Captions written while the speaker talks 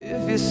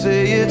you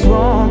say it's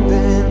wrong,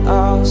 then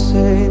I'll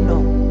say no.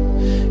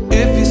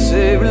 If you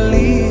say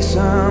release,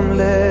 I'm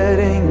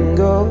letting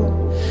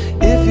go.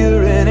 If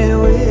you're in it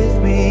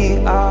with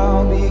me,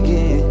 I'll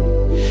begin.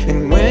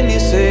 And when you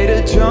say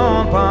to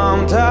jump,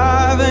 I'm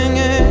diving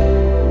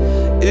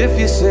in. If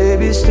you say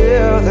be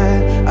still,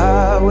 then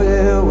I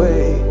will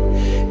wait.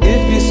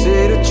 If you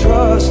say to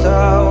trust,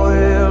 I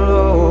will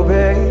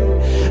obey.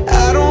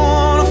 I don't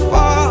wanna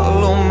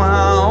follow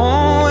my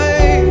own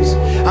ways.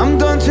 I'm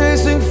done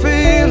chasing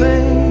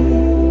feelings.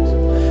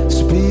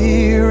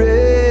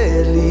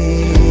 Spirit,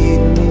 lead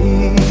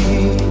me.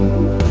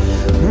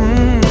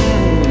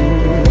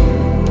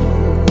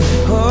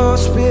 Oh,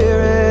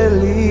 Spirit,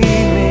 lead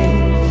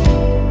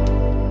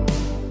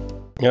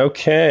me.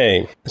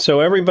 Okay, so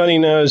everybody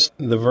knows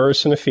the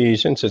verse in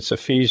Ephesians. It's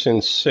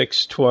Ephesians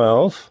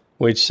 6:12.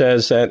 Which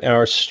says that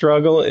our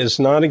struggle is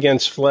not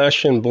against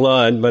flesh and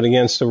blood, but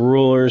against the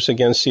rulers,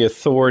 against the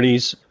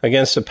authorities,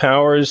 against the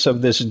powers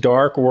of this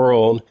dark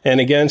world, and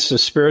against the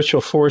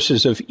spiritual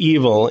forces of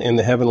evil in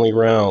the heavenly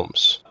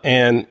realms.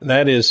 And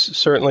that is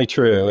certainly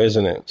true,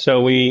 isn't it?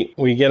 So we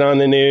get on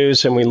the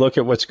news and we look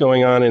at what's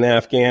going on in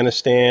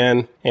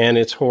Afghanistan, and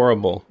it's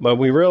horrible. But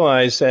we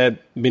realize that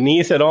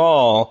beneath it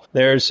all,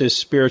 there's this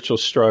spiritual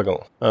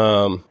struggle.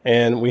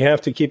 And we have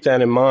to keep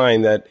that in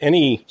mind, that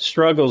any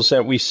struggles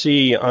that we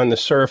see on the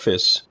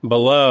surface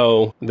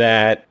below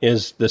that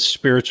is the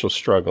spiritual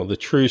struggle, the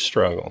true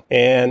struggle.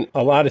 And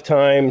a lot of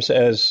times,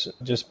 as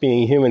just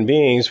being human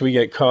beings, we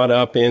get caught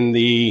up in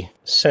the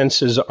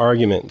senses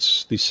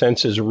arguments, the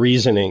senses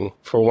reasoning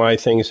for why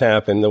things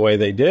happen the way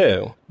they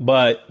do.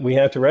 But we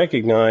have to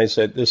recognize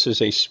that this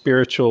is a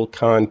spiritual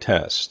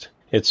contest.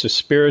 It's a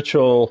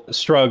spiritual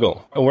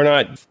struggle. We're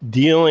not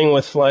dealing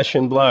with flesh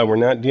and blood. We're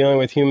not dealing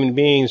with human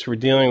beings. We're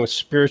dealing with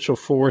spiritual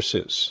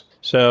forces.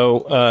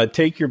 So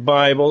take your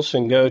Bibles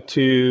and go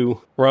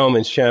to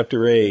Romans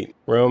chapter 8.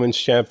 Romans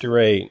chapter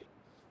 8.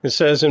 It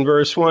says in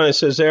verse 1, it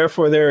says,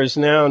 "Therefore there is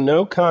now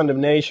no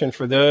condemnation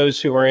for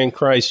those who are in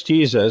Christ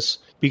Jesus,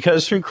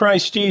 because through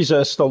Christ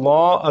Jesus the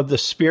law of the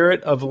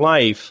Spirit of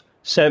life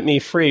set me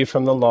free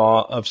from the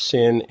law of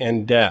sin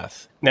and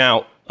death."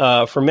 Now,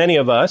 for many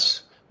of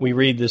us, we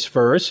read this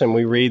verse and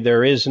we read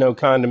there is no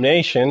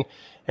condemnation,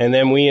 and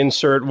then we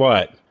insert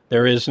what?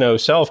 There is no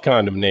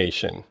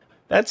self-condemnation.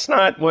 That's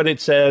not what it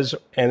says,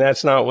 and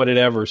that's not what it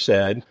ever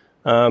said.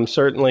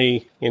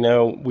 Certainly,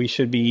 we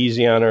should be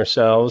easy on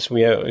ourselves.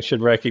 We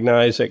should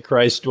recognize that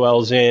Christ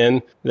dwells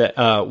in.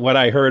 That what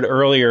I heard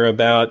earlier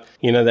about,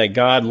 that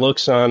God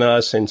looks on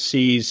us and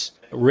sees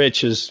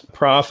Rich's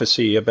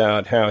prophecy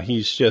about how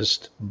he's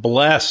just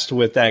blessed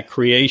with that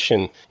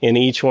creation in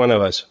each one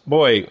of us.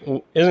 Boy,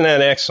 isn't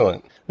that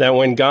excellent? That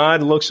when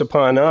God looks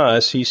upon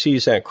us, he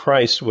sees that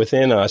Christ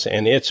within us,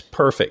 and it's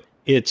perfect.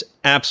 It's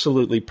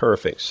absolutely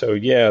perfect. So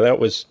yeah, that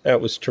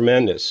was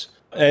tremendous.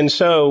 And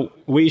so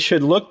we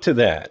should look to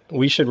that.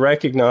 We should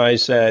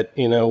recognize that,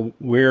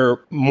 we're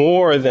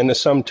more than the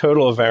sum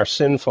total of our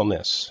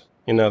sinfulness.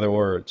 In other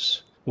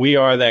words, we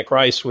are that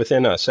Christ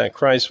within us. That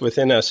Christ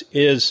within us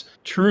is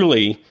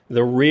truly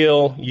the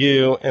real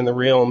you and the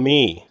real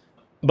me.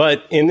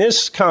 But in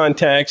this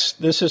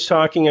context, this is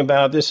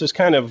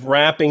kind of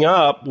wrapping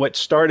up what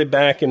started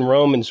back in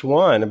Romans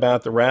 1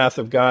 about the wrath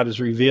of God is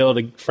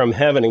revealed from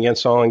heaven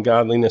against all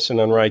ungodliness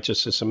and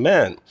unrighteousness of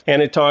men.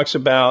 And it talks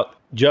about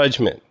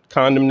judgment.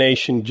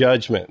 Condemnation,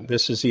 judgment.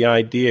 This is the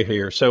idea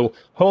here. So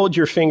hold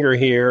your finger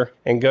here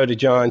and go to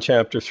John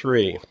chapter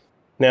 3.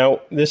 Now,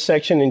 this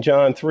section in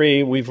John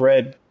 3, we've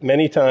read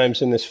many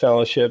times in this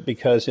fellowship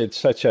because it's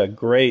such a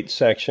great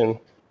section.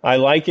 I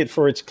like it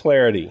for its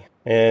clarity.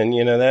 And,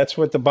 that's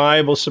what the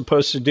Bible's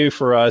supposed to do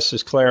for us,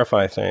 is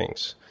clarify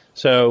things.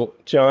 So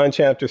John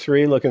chapter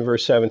 3, look in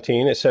verse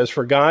 17. It says,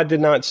 "For God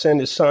did not send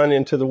his Son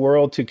into the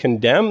world to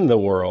condemn the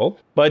world,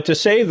 but to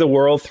save the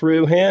world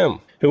through him.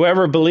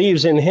 Whoever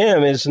believes in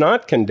him is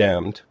not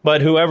condemned,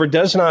 but whoever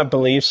does not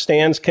believe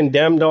stands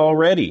condemned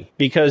already,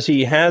 because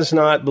he has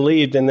not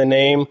believed in the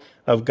name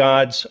of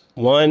God's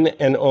one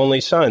and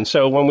only Son."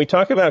 So when we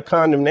talk about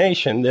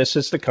condemnation, this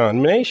is the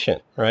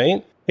condemnation,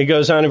 right? It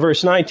goes on in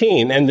verse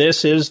 19, and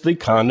this is the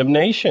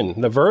condemnation,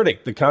 the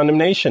verdict, the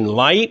condemnation.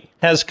 "Light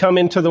has come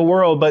into the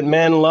world, but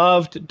men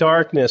loved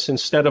darkness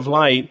instead of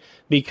light,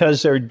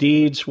 because their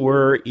deeds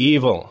were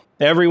evil.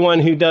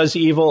 Everyone who does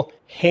evil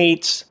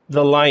hates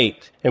the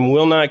light and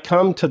will not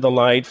come to the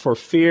light for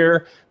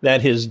fear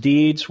that his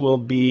deeds will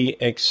be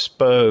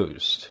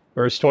exposed."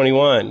 Verse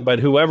 21, "But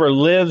whoever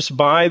lives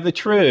by the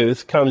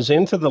truth comes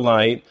into the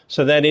light,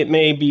 so that it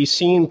may be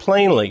seen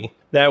plainly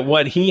that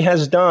what he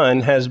has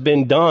done has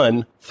been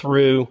done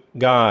through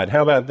God."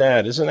 How about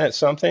that? Isn't that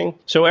something?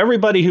 So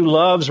everybody who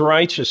loves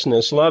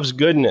righteousness, loves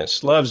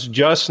goodness, loves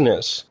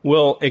justness,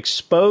 will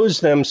expose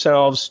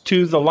themselves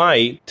to the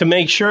light to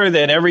make sure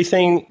that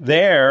everything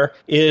there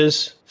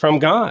is from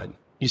God.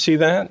 You see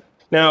that?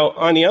 Now,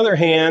 on the other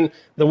hand,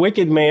 the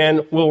wicked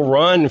man will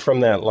run from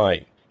that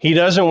light. He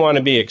doesn't want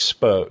to be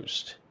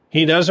exposed.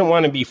 He doesn't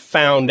want to be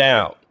found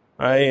out.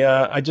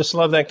 I just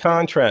love that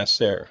contrast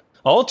there.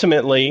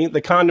 Ultimately,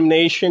 the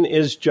condemnation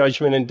is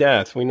judgment and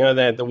death. We know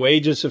that the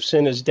wages of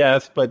sin is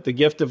death, but the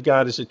gift of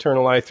God is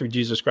eternal life through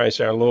Jesus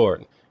Christ our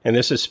Lord. And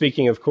this is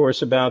speaking, of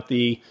course, about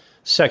the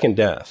second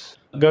death.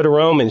 Go to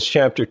Romans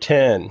chapter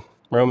 10.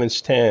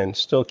 Romans 10,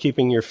 still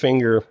keeping your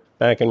finger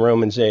back in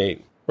Romans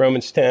 8.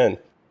 Romans 10,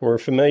 we're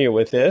familiar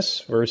with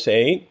this. Verse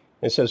 8,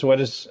 it says, what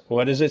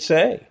does it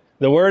say?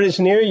 The word is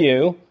near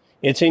you.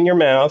 It's in your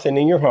mouth and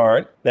in your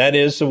heart. That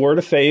is the word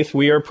of faith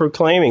we are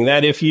proclaiming,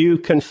 that if you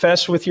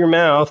confess with your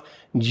mouth,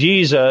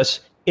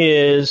 Jesus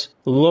is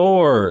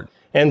Lord,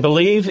 and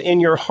believe in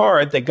your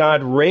heart that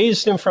God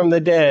raised him from the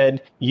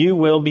dead, you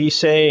will be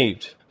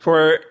saved.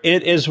 For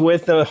it is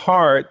with the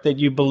heart that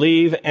you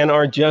believe and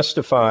are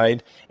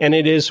justified, and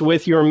it is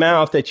with your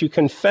mouth that you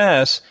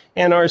confess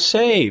and are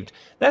saved.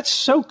 That's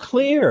so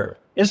clear.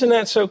 Isn't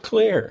that so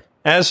clear?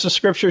 As the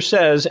scripture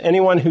says,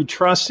 anyone who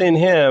trusts in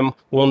him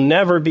will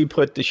never be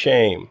put to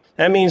shame.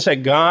 That means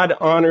that God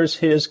honors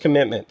his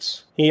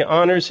commitments. He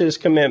honors his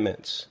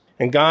commitments.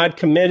 And God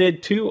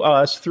committed to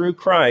us through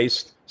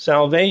Christ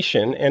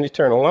salvation and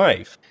eternal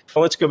life.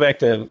 Well, let's go back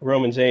to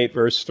Romans 8,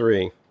 verse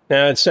 3.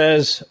 Now it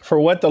says, for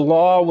what the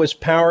law was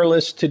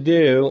powerless to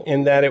do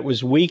in that it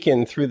was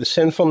weakened through the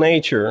sinful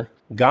nature,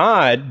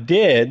 God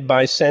did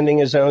by sending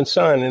his own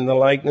Son in the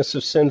likeness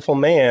of sinful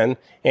man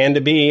and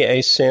to be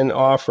a sin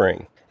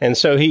offering. And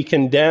so he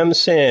condemned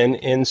sin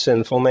in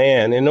sinful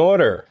man in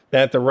order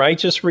that the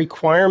righteous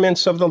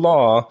requirements of the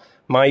law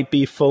might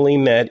be fully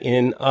met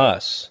in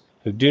us,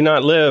 who do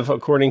not live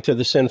according to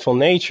the sinful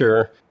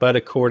nature, but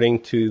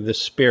according to the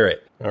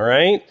Spirit. All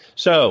right?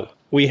 So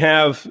we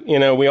have,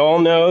 we all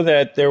know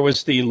that there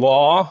was the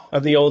law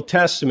of the Old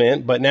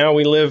Testament, but now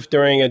we live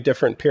during a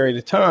different period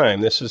of time.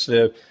 This is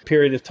the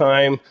period of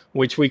time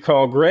which we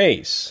call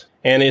grace,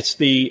 and it's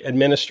the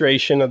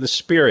administration of the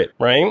Spirit,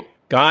 right?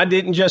 God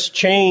didn't just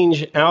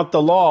change out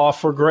the law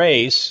for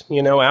grace,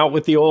 out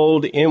with the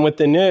old, in with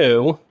the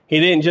new.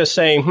 He didn't just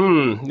say,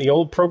 the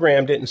old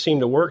program didn't seem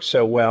to work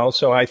so well,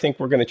 so I think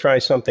we're going to try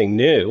something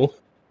new.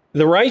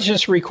 The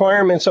righteous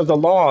requirements of the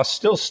law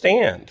still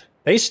stand.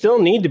 They still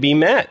need to be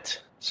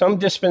met. Some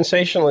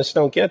dispensationalists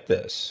don't get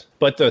this.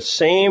 But the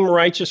same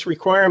righteous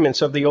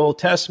requirements of the Old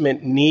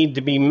Testament need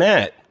to be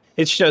met.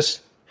 It's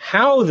just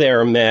how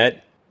they're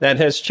met that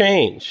has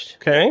changed,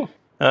 okay?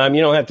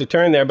 You don't have to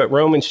turn there, but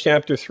Romans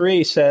chapter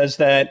 3 says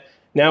that,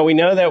 now we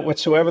know that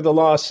whatsoever the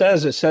law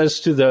says, it says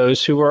to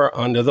those who are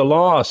under the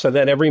law, so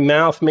that every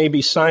mouth may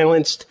be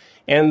silenced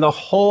and the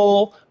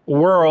whole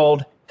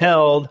world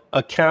held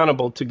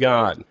accountable to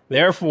God.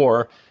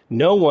 Therefore,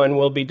 no one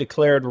will be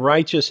declared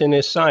righteous in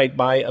his sight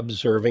by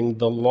observing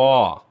the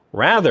law.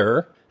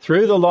 Rather,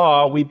 through the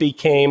law, we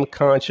became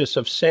conscious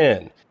of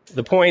sin.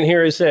 The point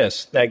here is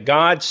this, that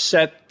God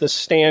set the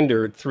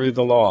standard through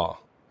the law.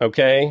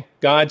 Okay?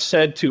 God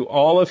said to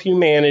all of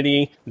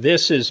humanity,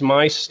 this is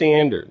my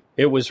standard.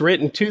 It was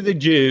written to the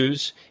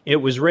Jews. It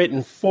was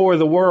written for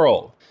the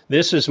world.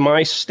 This is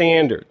my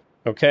standard.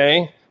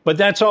 Okay? But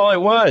that's all it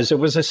was. It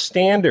was a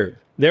standard.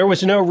 There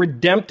was no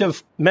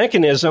redemptive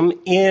mechanism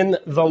in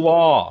the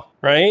law,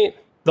 right?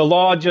 The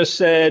law just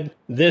said,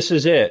 this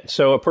is it.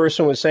 So a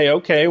person would say,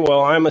 okay,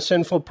 well, I'm a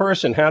sinful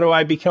person. How do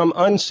I become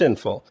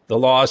unsinful? The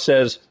law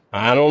says,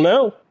 I don't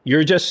know.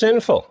 You're just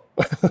sinful.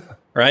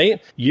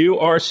 Right? You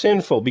are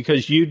sinful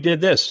because you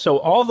did this. So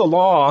all the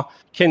law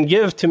can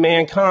give to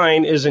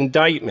mankind is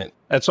indictment.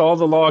 That's all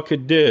the law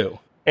could do.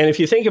 And if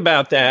you think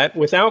about that,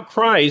 without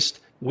Christ,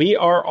 we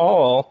are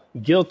all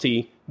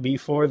guilty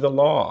before the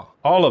law.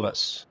 All of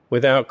us,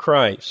 without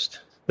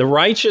Christ. The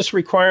righteous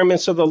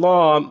requirements of the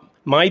law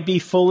might be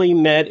fully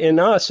met in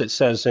us, it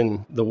says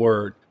in the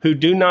Word, who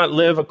do not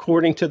live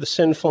according to the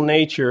sinful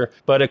nature,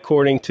 but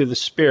according to the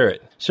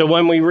Spirit. So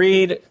when we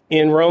read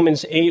in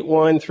Romans 8,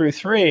 1 through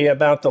 3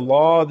 about the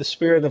law of the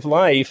Spirit of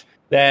life,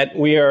 that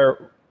we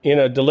are,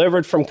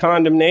 delivered from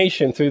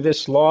condemnation through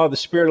this law of the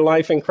Spirit of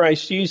life in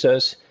Christ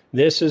Jesus,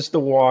 this is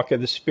the walk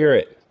of the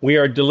Spirit. We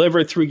are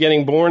delivered through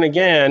getting born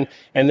again,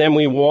 and then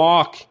we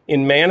walk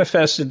in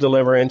manifested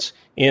deliverance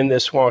in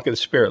this walk of the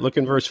Spirit. Look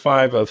in verse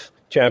 5 of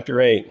chapter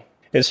 8.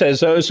 It says,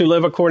 those who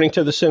live according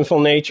to the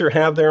sinful nature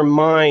have their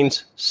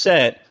minds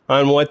set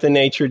on what the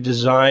nature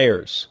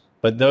desires.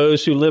 But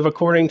those who live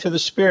according to the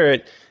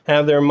Spirit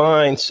have their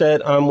mind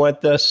set on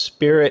what the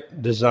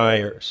Spirit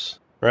desires.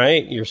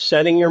 Right? You're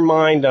setting your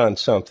mind on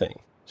something.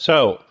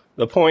 So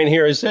the point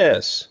here is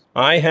this.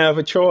 I have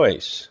a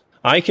choice.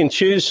 I can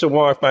choose to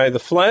walk by the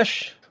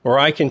flesh, or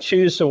I can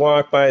choose to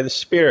walk by the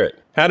Spirit.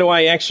 How do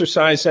I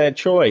exercise that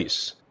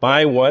choice?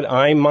 By what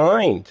I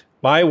mind.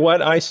 By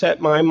what I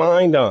set my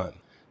mind on.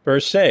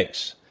 Verse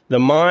 6, the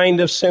mind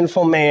of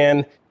sinful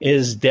man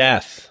is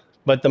death,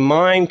 but the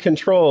mind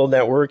controlled,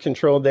 that word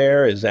controlled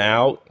there is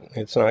out.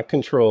 It's not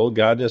controlled.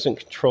 God doesn't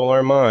control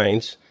our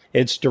minds.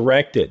 It's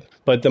directed.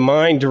 But the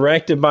mind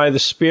directed by the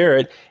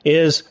Spirit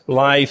is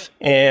life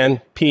and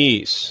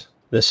peace.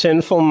 The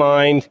sinful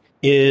mind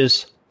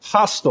is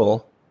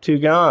hostile to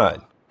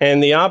God.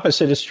 And the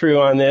opposite is true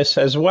on this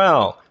as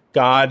well.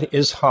 God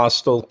is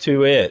hostile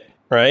to it,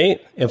 right?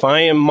 If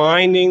I am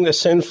minding the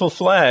sinful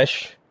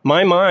flesh,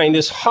 My mind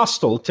is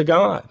hostile to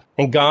God,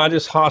 and God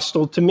is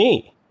hostile to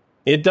me.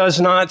 It does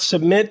not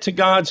submit to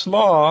God's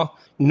law,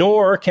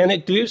 nor can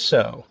it do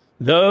so.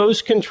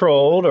 Those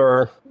controlled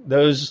or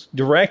those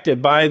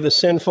directed by the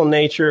sinful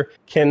nature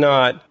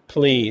cannot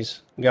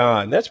please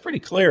God. That's pretty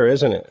clear,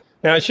 isn't it?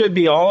 Now, it should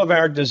be all of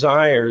our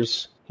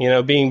desires,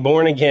 being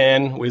born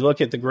again. We look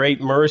at the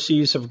great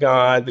mercies of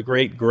God, the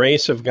great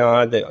grace of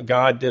God, that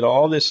God did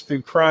all this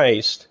through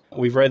Christ.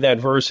 We've read that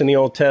verse in the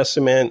Old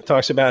Testament. It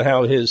talks about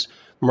how his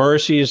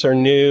mercies are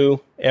new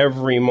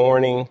every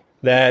morning,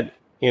 that,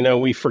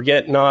 we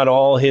forget not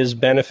all his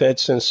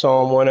benefits in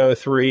Psalm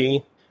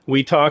 103.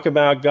 We talk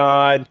about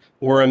God.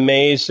 We're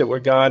amazed at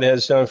what God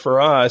has done for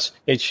us.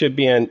 It should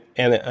be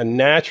a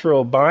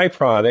natural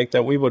byproduct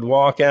that we would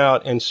walk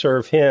out and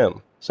serve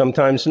him.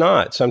 Sometimes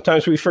not.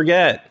 Sometimes we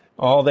forget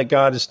all that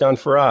God has done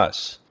for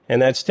us.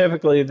 And that's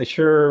typically the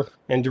sure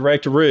and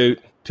direct route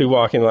to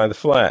walking by the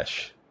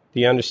flesh. Do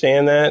you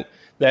understand that?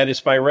 That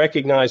is by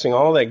recognizing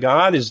all that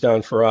God has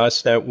done for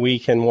us that we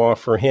can walk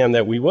for him,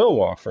 that we will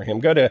walk for him.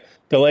 Go to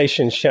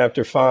Galatians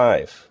chapter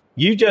 5.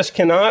 You just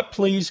cannot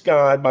please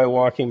God by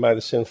walking by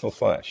the sinful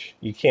flesh.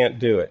 You can't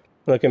do it.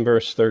 Look in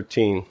verse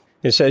 13.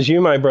 It says,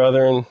 you, my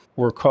brethren,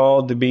 were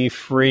called to be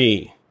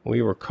free.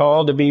 We were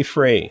called to be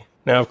free.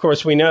 Now, of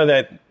course, we know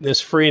that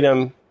this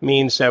freedom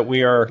means that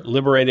we are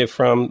liberated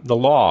from the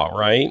law,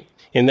 right?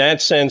 In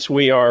that sense,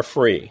 we are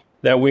free,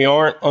 that we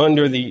aren't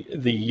under the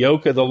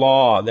yoke of the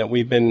law, that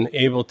we've been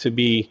able to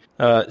be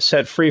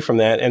set free from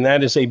that. And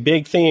that is a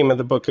big theme of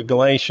the book of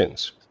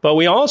Galatians. But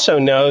we also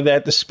know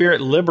that the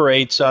Spirit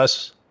liberates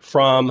us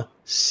from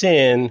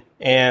sin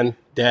and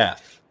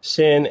death.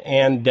 Sin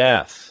and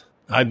death.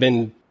 I've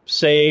been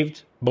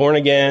saved, born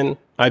again.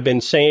 I've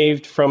been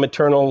saved from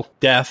eternal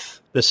death,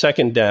 the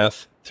second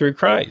death, through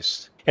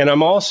Christ. And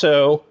I'm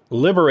also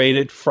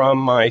liberated from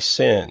my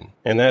sin.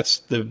 And that's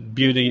the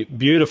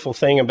beautiful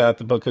thing about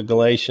the book of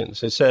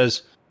Galatians. It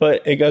says,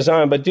 but it goes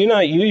on, but do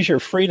not use your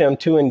freedom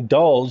to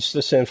indulge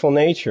the sinful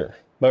nature,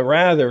 but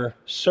rather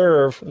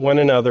serve one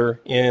another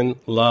in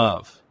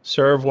love.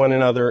 Serve one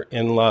another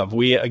in love.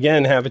 We,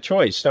 again, have a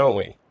choice, don't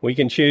we? We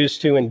can choose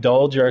to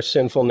indulge our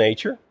sinful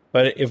nature,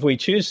 but if we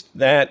choose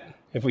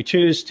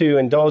to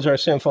indulge our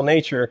sinful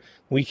nature,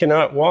 we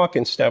cannot walk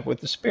in step with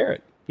the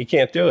Spirit. You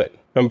can't do it.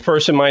 A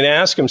person might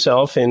ask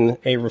himself in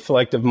a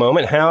reflective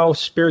moment, how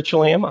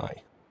spiritual am I?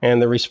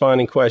 And the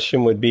responding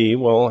question would be,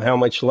 well, how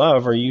much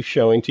love are you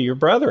showing to your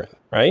brethren,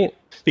 right?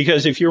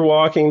 Because if you're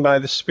walking by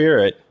the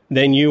Spirit,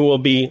 then you will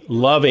be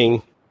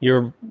loving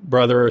your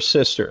brother or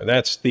sister.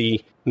 That's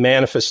the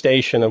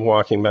manifestation of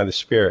walking by the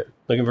Spirit.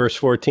 Look at verse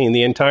 14.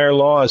 The entire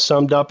law is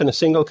summed up in a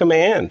single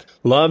command.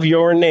 Love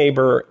your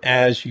neighbor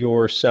as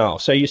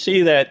yourself. So you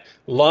see that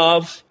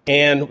love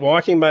and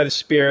walking by the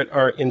Spirit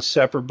are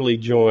inseparably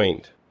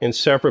joined.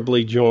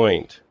 Inseparably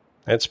joined.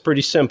 That's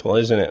pretty simple,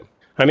 isn't it?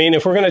 I mean,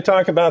 if we're going to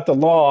talk about the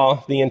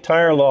law, the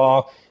entire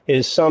law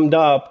is summed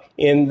up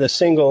in the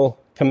single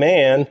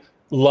command,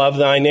 love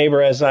thy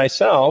neighbor as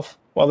thyself.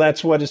 Well,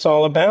 that's what it's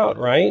all about,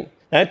 right?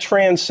 That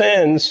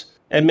transcends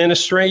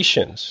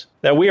administrations,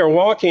 that we are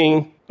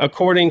walking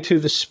according to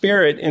the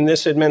Spirit in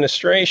this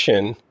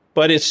administration,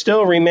 but it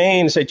still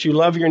remains that you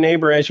love your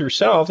neighbor as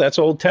yourself. That's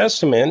Old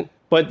Testament,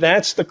 but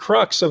that's the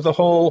crux of the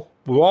whole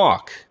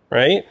walk,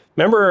 right?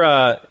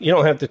 Remember, you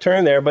don't have to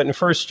turn there, but in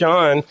 1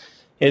 John,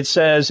 it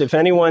says, if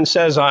anyone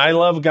says, I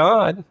love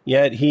God,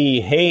 yet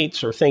he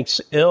hates or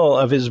thinks ill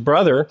of his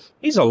brother,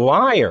 he's a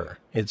liar,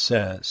 it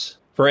says.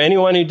 For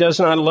anyone who does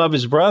not love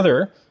his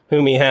brother,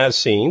 whom he has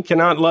seen,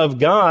 cannot love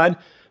God,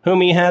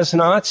 whom he has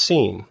not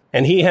seen.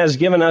 And he has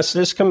given us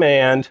this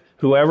command,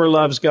 whoever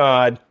loves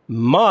God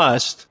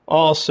must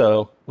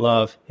also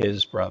love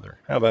his brother.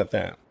 How about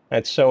that?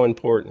 That's so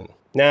important.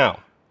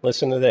 Now,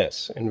 listen to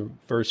this in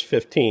verse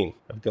 15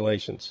 of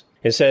Galatians.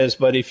 It says,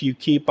 but if you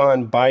keep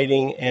on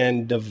biting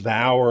and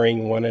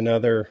devouring one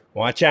another,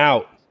 watch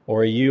out,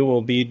 or you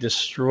will be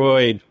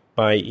destroyed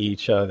by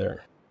each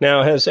other.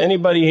 Now, has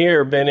anybody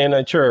here been in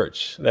a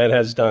church that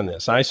has done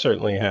this? I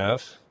certainly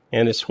have.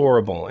 And it's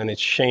horrible and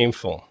it's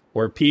shameful,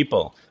 where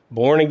people,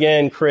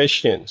 born-again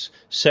Christians,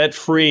 set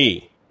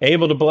free,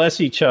 able to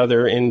bless each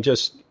other in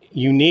just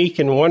unique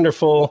and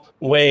wonderful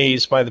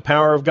ways by the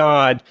power of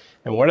God.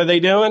 And what are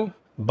they doing?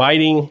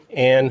 Biting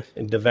and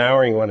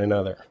devouring one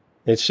another.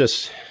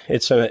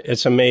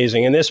 It's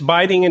amazing. And this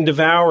biting and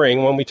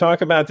devouring, when we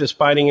talk about this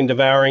biting and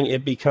devouring,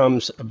 it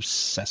becomes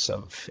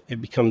obsessive.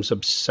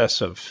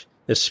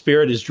 The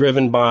Spirit is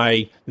driven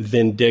by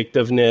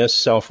vindictiveness,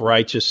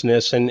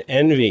 self-righteousness, and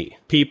envy.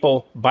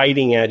 People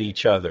biting at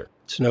each other.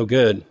 It's no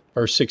good.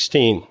 Verse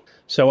 16.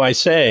 So I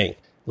say,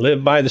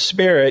 live by the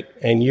Spirit,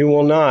 and you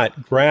will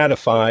not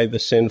gratify the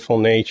sinful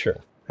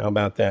nature. How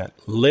about that?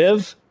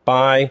 Live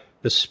by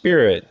the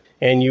Spirit,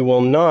 and you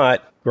will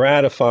not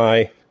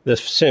gratify the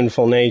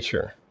sinful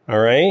nature. All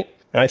right?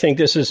 I think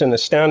this is an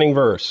astounding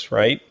verse,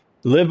 right?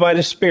 Live by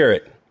the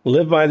Spirit.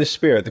 Live by the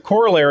Spirit. The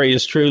corollary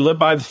is true. Live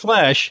by the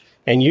flesh,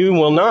 and you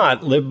will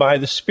not live by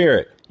the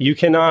Spirit. You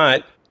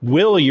cannot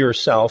will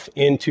yourself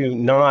into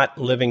not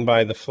living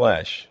by the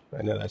flesh.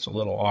 I know that's a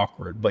little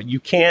awkward, but you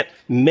can't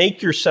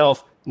make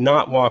yourself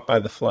not walk by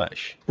the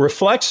flesh.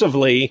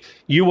 Reflexively,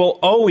 you will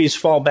always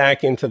fall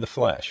back into the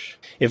flesh.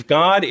 If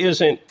God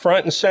isn't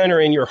front and center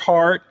in your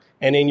heart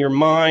and in your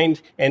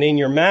mind and in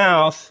your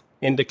mouth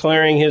in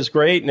declaring his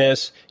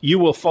greatness, you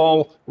will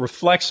fall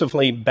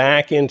reflexively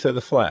back into the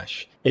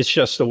flesh. It's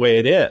just the way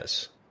it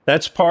is.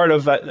 That's part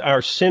of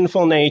our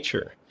sinful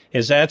nature,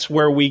 is that's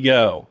where we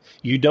go.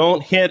 You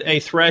don't hit a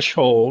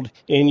threshold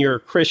in your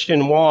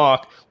Christian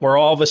walk where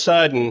all of a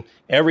sudden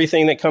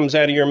everything that comes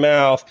out of your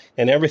mouth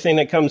and everything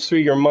that comes through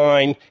your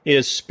mind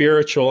is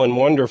spiritual and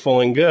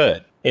wonderful and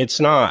good. It's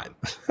not.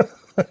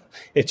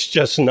 It's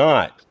just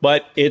not.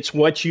 But it's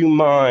what you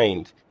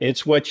mind.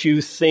 It's what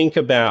you think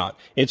about.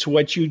 It's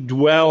what you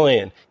dwell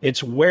in.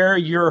 It's where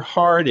your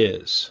heart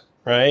is,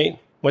 right?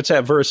 What's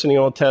that verse in the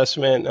Old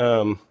Testament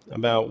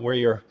about where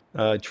your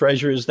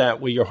treasure is,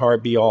 that will your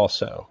heart be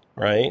also,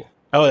 right?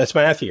 Oh, that's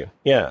Matthew.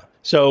 Yeah.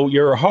 So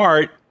your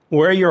heart,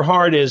 where your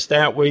heart is,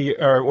 that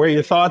where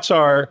your thoughts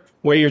are,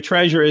 where your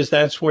treasure is,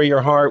 that's where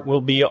your heart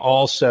will be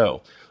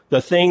also.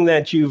 The thing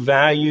that you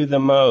value the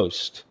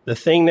most,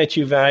 I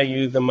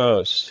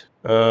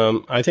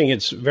think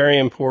it's very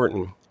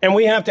important. And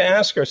we have to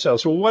ask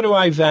ourselves, well, what do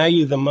I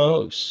value the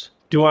most?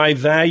 Do I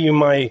value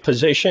my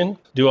position?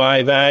 Do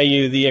I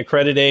value the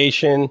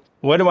accreditation?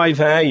 What do I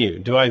value?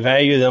 Do I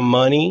value the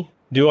money?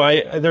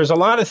 There's a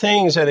lot of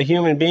things that a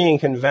human being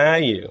can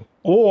value.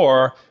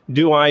 Or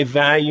do I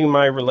value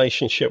my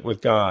relationship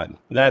with God?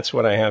 That's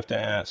what I have to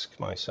ask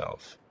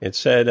myself. It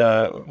said,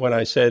 what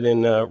I said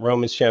in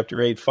Romans chapter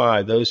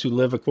 8:5, those who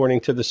live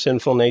according to the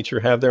sinful nature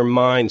have their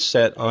mind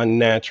set on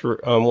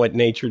what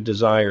nature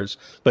desires.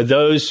 But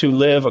those who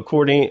live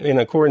in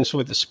accordance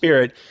with the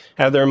Spirit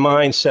have their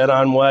mind set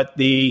on what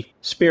the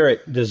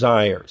Spirit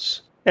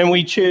desires. And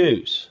we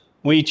choose.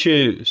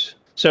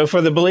 So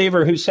for the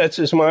believer who sets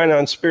his mind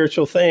on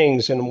spiritual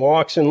things and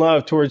walks in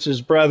love towards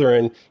his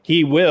brethren,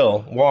 he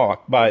will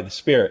walk by the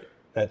Spirit.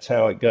 That's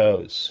how it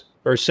goes.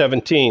 Verse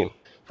 17,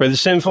 for the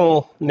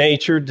sinful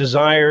nature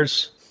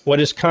desires what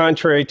is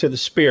contrary to the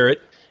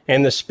Spirit,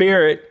 and the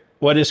Spirit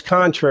what is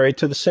contrary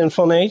to the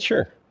sinful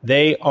nature.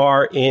 They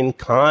are in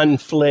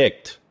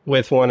conflict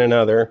with one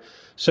another,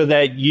 so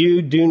that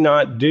you do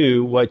not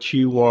do what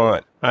you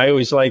want. I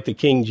always like the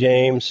King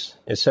James.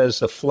 It says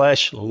the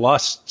flesh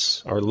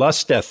lusts or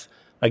lusteth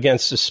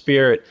against the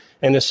Spirit,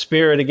 and the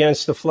Spirit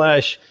against the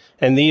flesh,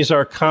 and these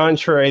are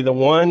contrary the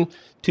one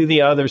to the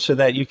other, so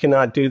that you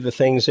cannot do the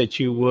things that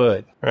you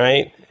would,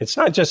 right? It's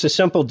not just a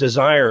simple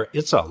desire,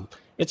 it's a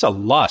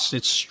lust,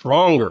 it's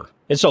stronger,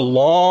 it's a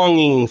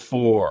longing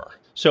for.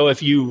 So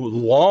if you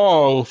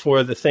long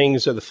for the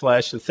things of the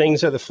flesh they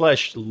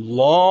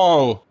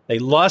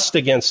lust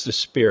against the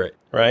Spirit,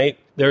 right?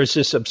 There's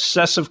this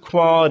obsessive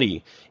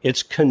quality,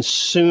 it's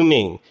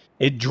consuming,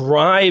 it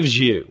drives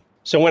you.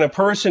 So when a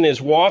person is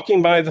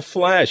walking by the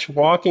flesh,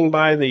 walking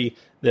by the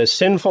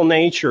sinful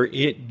nature,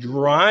 it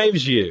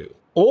drives you.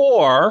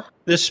 Or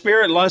the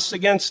Spirit lusts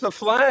against the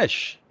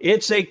flesh.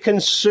 It's a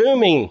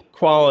consuming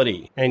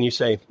quality. And you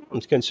say,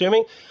 it's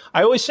consuming?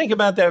 I always think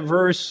about that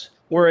verse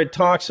where it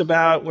talks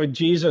about where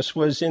Jesus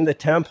was in the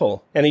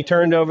temple and he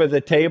turned over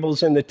the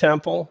tables in the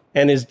temple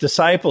and his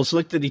disciples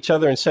looked at each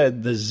other and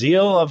said, the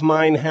zeal of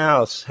mine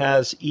house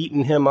has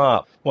eaten him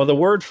up. Well, the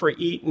word for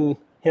eaten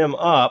him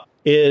up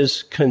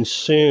is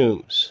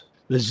consumes.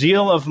 The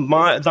zeal of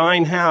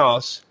thine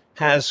house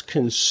has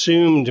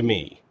consumed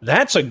me.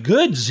 That's a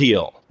good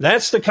zeal.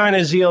 That's the kind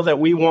of zeal that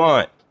we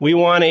want. We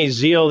want a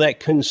zeal that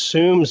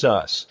consumes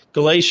us.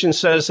 Galatians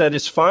says that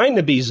it's fine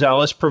to be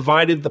zealous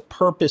provided the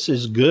purpose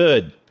is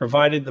good.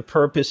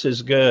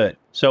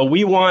 So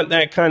we want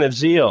that kind of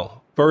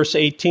zeal. Verse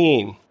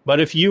 18, but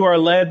if you are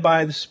led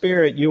by the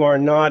Spirit, you are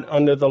not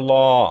under the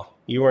law.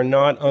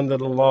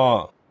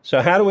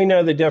 So how do we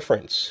know the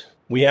difference?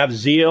 We have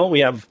zeal. We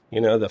have,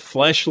 the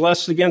flesh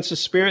lusts against the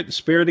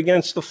Spirit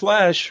against the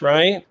flesh,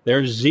 right?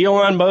 There's zeal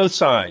on both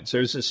sides.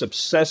 There's this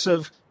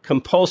obsessive,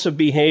 compulsive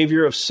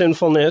behavior of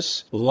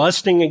sinfulness,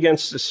 lusting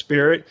against the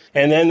Spirit.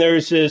 And then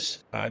there's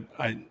this,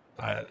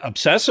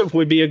 obsessive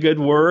would be a good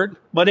word,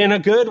 but in a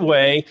good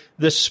way,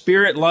 the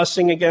Spirit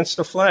lusting against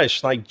the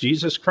flesh, like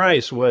Jesus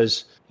Christ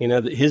was,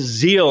 his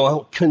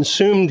zeal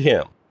consumed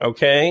him,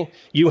 okay?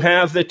 You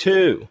have the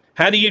two.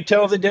 How do you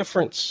tell the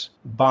difference?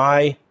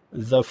 By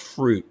the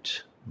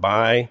fruit.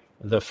 The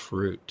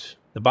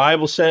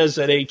Bible says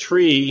that a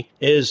tree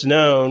is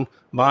known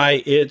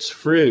by its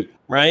fruit,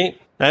 right?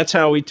 That's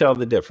how we tell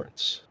the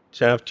difference.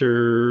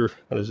 Chapter,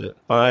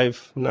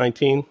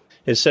 5:19.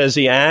 It says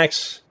the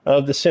acts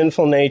of the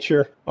sinful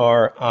nature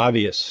are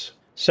obvious.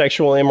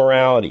 Sexual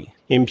immorality,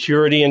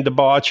 impurity and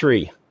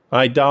debauchery,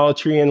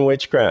 idolatry and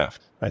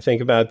witchcraft. I think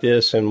about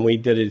this, and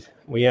we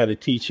had a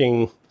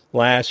teaching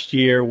last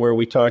year where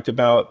we talked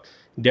about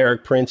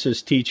Derek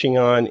Prince's teaching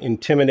on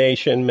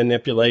intimidation,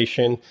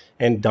 manipulation,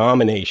 and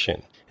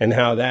domination, and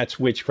how that's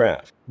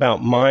witchcraft,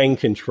 about mind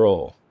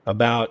control,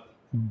 about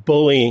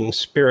bullying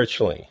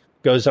spiritually.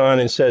 Goes on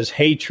and says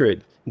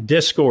hatred,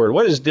 Discord.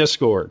 What is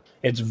discord?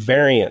 It's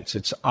variance,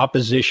 it's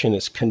opposition,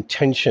 it's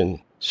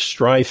contention,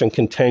 strife and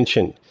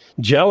contention.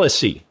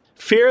 Jealousy.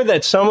 Fear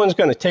that someone's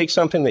going to take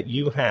something that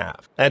you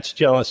have. That's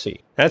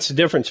jealousy. That's the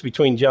difference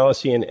between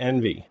jealousy and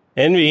envy.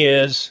 Envy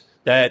is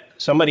that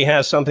somebody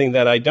has something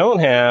that I don't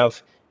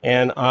have,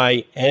 and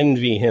I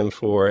envy him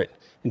for it.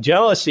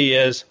 Jealousy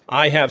is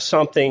I have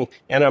something,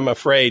 and I'm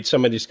afraid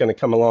somebody's going to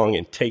come along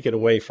and take it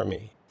away from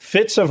me.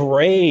 Fits of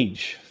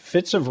rage,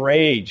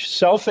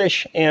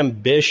 selfish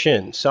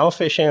ambition.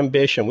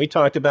 We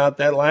talked about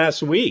that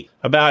last week,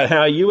 about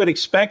how you would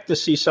expect to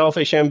see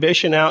selfish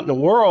ambition out in the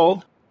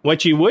world.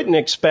 What you wouldn't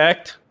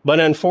expect, but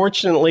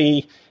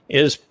unfortunately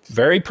is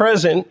very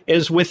present,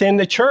 is within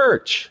the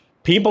church.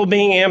 People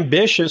being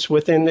ambitious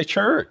within the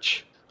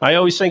church. I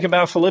always think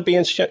about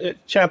Philippians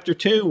chapter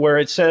 2, where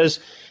it says,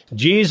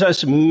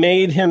 Jesus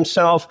made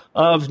himself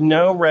of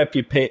no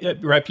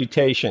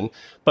reputation,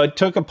 but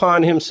took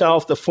upon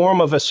himself the form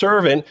of a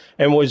servant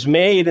and was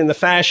made in the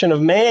fashion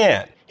of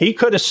man. He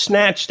could have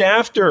snatched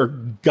after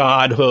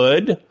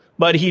godhood,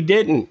 but he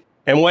didn't.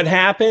 And what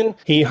happened?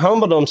 He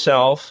humbled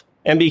himself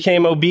and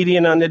became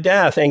obedient unto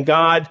death. And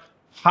God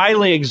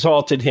highly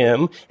exalted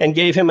him and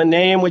gave him a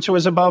name which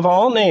was above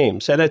all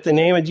names, that at the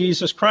name of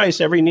Jesus Christ,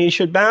 every knee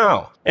should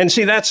bow. And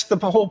see, that's the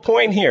whole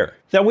point here,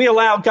 that we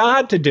allow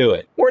God to do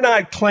it. We're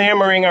not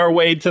clamoring our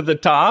way to the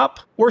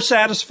top. We're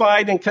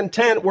satisfied and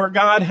content where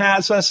God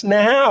has us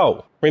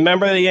now.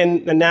 Remember the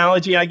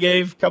analogy I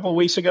gave a couple of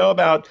weeks ago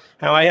about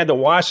how I had to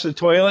wash the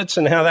toilets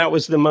and how that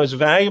was the most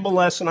valuable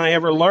lesson I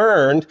ever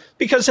learned,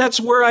 because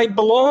that's where I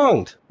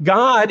belonged.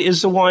 God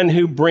is the one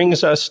who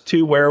brings us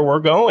to where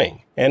we're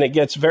going. And it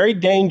gets very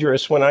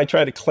dangerous when I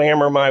try to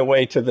clamber my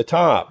way to the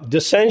top.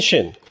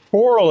 Dissension,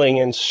 quarreling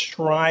and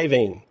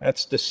striving.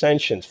 That's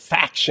dissensions.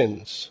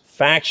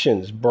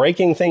 Factions,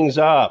 breaking things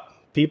up.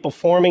 People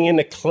forming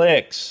into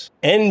cliques.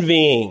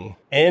 Envying.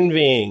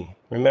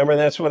 Remember,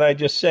 that's what I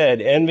just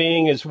said.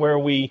 Envying is where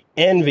we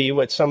envy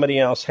what somebody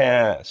else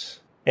has.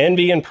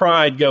 Envy and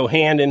pride go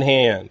hand in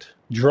hand.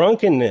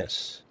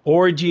 Drunkenness,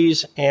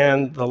 orgies,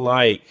 and the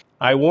like.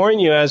 I warn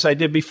you, as I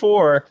did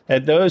before,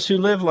 that those who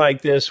live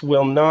like this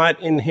will not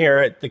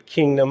inherit the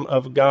kingdom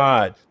of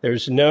God.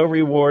 There's no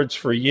rewards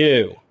for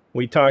you.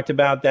 We talked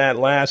about that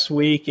last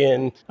week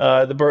in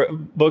the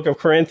book of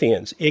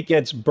Corinthians. It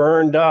gets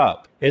burned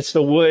up. It's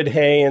the wood,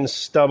 hay, and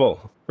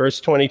stubble. Verse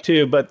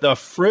 22, but the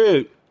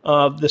fruit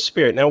of the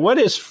Spirit. Now, what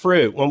is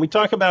fruit? When we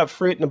talk about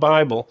fruit in the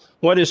Bible,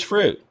 what is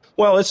fruit?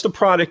 Well, it's the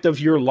product of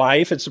your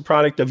life. It's the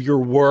product of your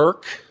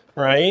work,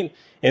 right?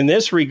 In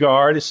this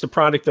regard, it's the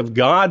product of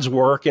God's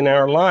work in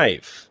our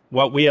life,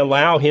 what we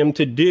allow him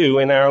to do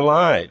in our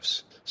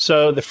lives.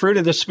 So the fruit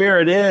of the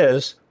Spirit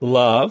is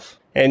love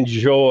and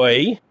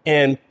joy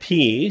and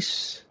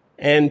peace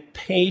and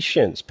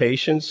patience.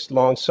 Patience,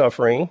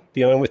 long-suffering,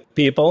 dealing with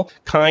people,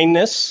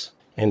 kindness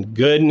and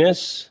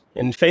goodness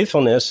and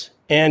faithfulness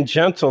and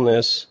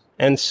gentleness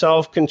and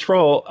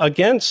self-control.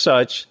 Against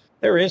such,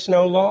 there is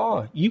no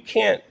law. You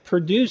can't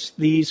produce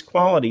these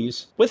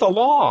qualities with a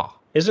law.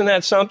 Isn't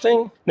that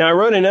something? Now, I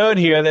wrote a note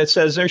here that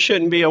says there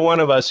shouldn't be a one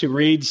of us who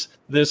reads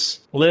this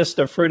list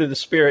of fruit of the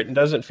Spirit and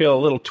doesn't feel a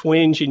little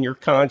twinge in your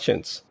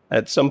conscience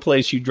at some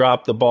place you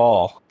dropped the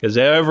ball. Because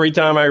every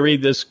time I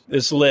read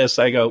this list,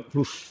 I go,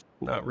 oof,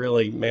 not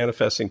really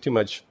manifesting too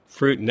much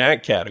fruit in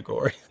that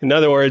category. In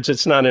other words,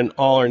 it's not an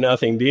all or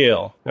nothing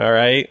deal. All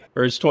right.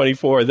 Verse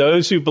 24,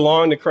 those who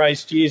belong to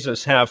Christ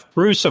Jesus have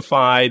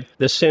crucified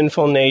the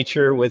sinful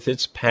nature with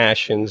its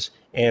passions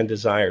and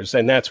desires.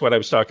 And that's what I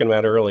was talking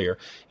about earlier.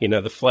 You know,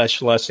 the flesh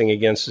lusting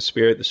against the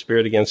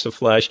spirit against the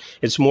flesh.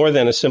 It's more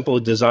than a simple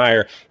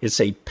desire.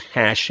 It's a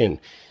passion.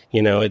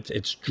 You know,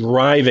 it's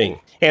driving.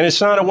 And it's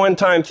not a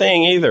one-time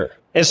thing either.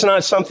 It's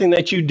not something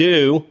that you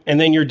do and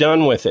then you're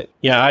done with it.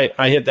 Yeah,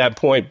 I hit that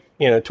point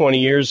 20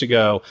 years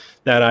ago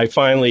that I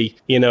finally,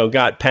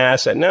 got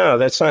past it. No,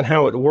 that's not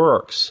how it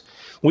works.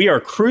 We are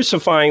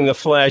crucifying the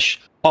flesh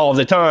all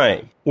the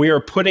time. We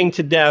are putting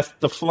to death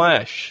the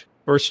flesh.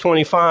 Verse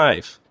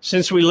 25,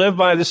 since we live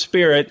by the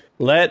Spirit,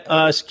 let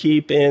us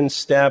keep in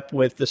step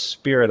with the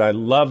Spirit. I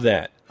love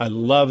that.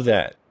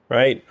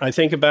 Right? I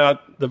think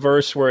about the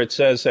verse where it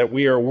says that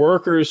we are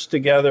workers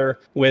together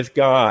with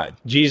God.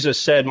 Jesus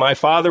said, my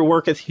Father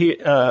worketh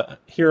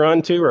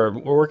hereunto, or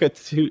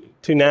worketh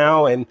to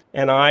now, and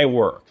I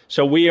work.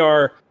 So we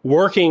are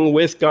working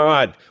with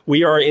God.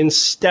 We are in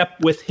step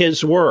with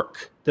his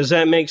work. Does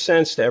that make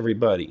sense to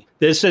everybody?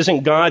 This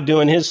isn't God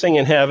doing his thing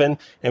in heaven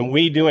and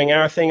we doing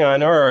our thing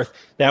on earth,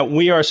 that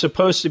we are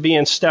supposed to be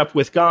in step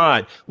with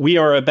God. We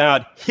are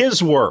about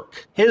his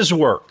work.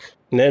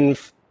 And then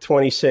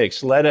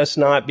 26, let us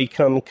not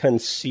become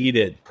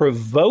conceited,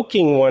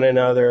 provoking one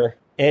another,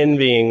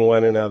 envying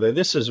one another.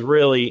 This is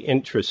really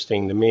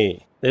interesting to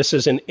me. This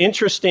is an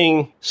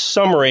interesting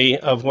summary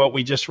of what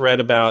we just read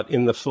about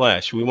in the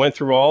flesh. We went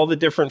through all the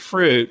different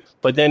fruit,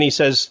 but then he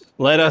says,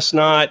 let us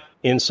not,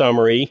 in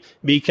summary,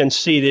 be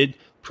conceited,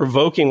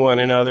 provoking one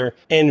another,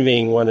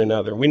 envying one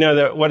another. We know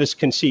that what does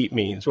conceit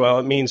means? Well,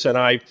 it means that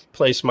I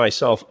place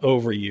myself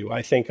over you.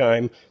 I think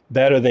I'm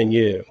better than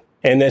you.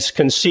 And this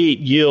conceit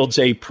yields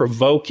a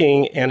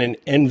provoking and an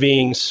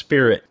envying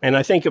spirit. And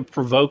I think of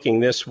provoking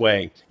this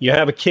way. You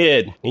have a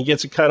kid, he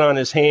gets a cut on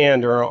his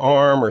hand or an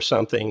arm or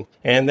something,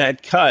 and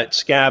that cut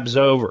scabs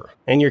over.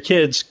 And your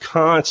kid's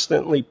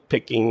constantly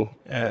picking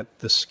at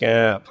the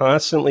scab.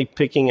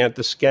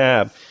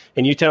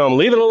 And you tell him,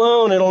 leave it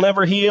alone, it'll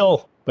never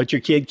heal. But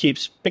your kid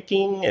keeps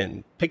picking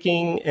and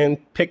picking and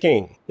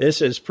picking.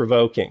 This is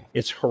provoking.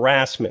 It's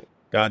harassment.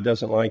 God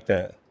doesn't like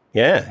that.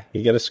 Yeah,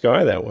 you get a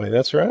scar that way.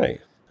 That's right.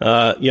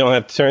 You don't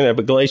have to turn there,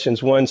 but Galatians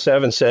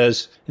 1:7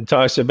 says, it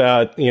talks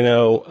about,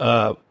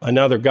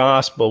 another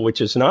gospel, which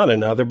is not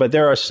another, but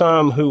there are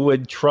some who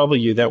would trouble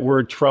you. That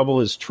word trouble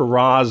is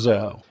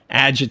terrazo,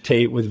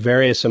 agitate with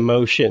various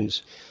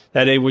emotions,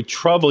 that it would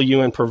trouble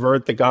you and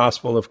pervert the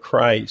gospel of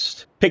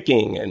Christ.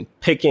 Picking and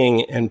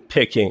picking and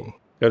picking.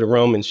 Go to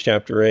Romans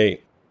chapter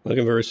 8. Look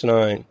at verse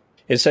 9.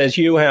 It says,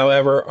 you,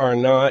 however, are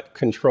not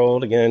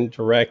controlled, again,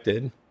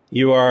 directed.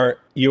 You are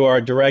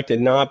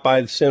directed not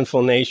by the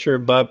sinful nature,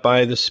 but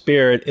by the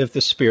Spirit, if the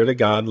Spirit of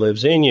God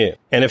lives in you.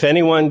 And if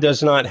anyone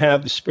does not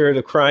have the Spirit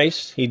of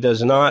Christ, he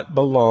does not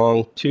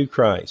belong to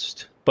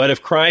Christ. But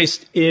if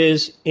Christ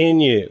is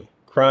in you,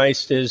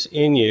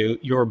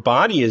 your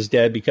body is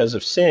dead because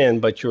of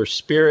sin, but your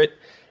spirit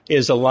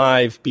is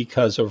alive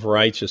because of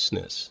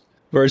righteousness.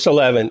 Verse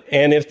 11,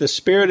 and if the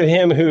Spirit of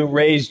him who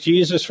raised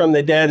Jesus from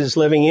the dead is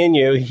living in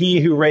you, he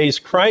who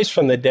raised Christ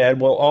from the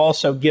dead will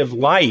also give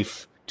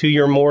life to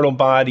your mortal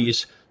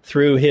bodies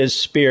through his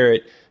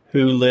Spirit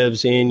who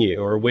lives in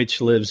you, or which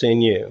lives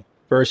in you.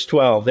 Verse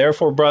 12,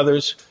 therefore,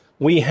 brothers,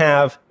 we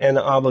have an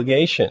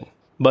obligation,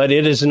 but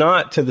it is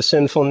not to the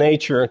sinful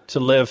nature to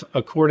live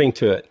according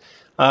to it.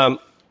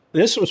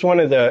 This was one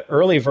of the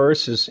early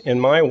verses in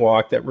my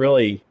walk that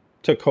really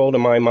took hold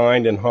of my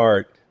mind and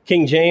heart.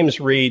 King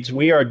James reads,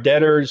 we are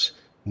debtors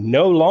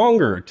no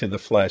longer to the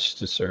flesh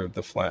to serve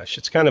the flesh.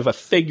 It's kind of a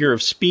figure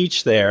of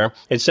speech there.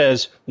 It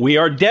says, we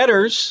are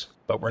debtors,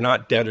 but we're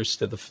not debtors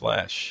to the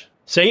flesh.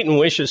 Satan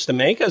wishes to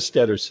make us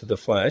debtors to the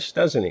flesh,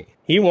 doesn't he?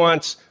 He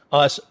wants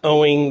us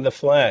owing the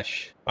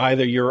flesh,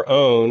 either your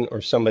own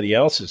or somebody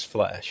else's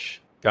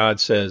flesh. God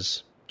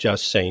says,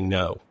 just say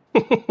no.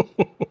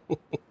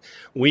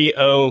 We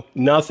owe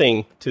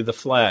nothing to the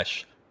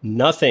flesh,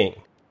 nothing.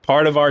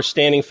 Part of our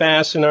standing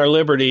fast in our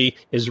liberty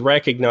is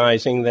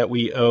recognizing that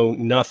we owe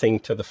nothing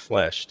to the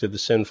flesh, to the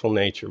sinful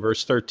nature.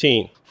 Verse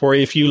 13, for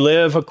if you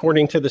live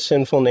according to the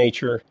sinful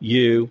nature,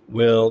 you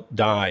will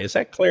die. Is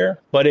that clear?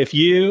 But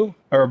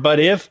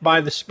if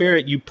by the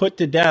Spirit you put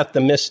to death the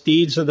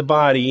misdeeds of the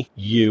body,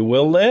 you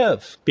will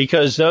live.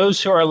 Because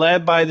those who are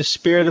led by the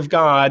Spirit of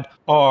God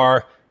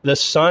are the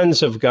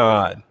sons of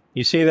God.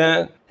 You see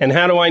that? And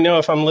how do I know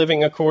if I'm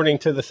living according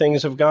to the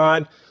things of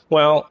God?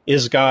 Well,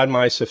 is God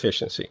my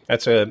sufficiency?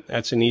 That's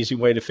an easy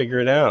way to figure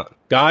it out.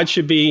 God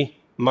should be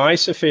my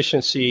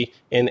sufficiency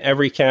in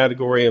every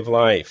category of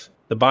life.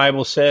 The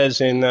Bible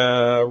says in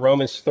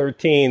Romans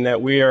 13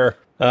 that we are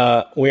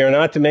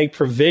not to make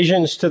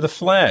provisions to the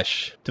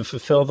flesh to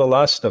fulfill the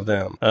lust of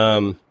them.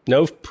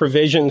 No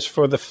provisions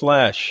for the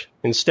flesh.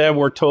 Instead,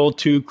 we're told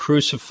to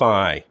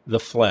crucify the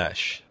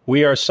flesh.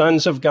 We are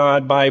sons of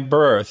God by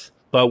birth,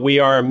 but we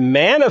are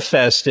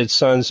manifested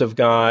sons of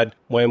God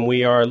when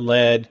we are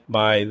led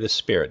by the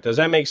Spirit. Does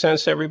that make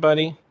sense to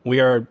everybody? We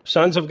are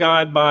sons of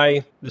God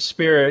by the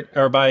Spirit,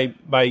 or by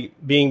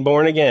being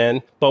born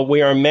again, but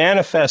we are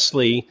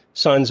manifestly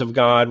sons of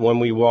God when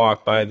we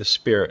walk by the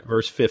Spirit.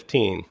 Verse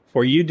 15,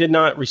 for you did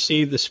not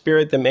receive the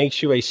Spirit that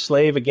makes you a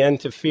slave again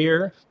to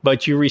fear,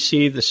 but you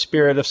received the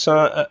Spirit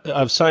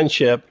of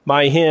sonship.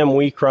 By him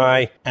we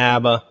cry,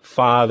 Abba,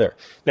 Father.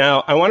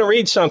 Now, I want to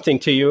read something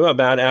to you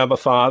about Abba,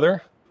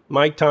 Father.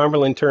 Mike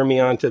Tomberlin turned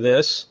me on to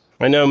this.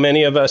 I know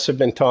many of us have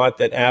been taught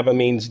that Abba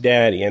means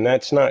daddy, and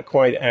that's not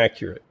quite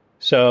accurate.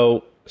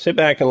 So sit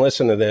back and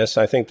listen to this.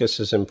 I think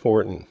this is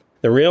important.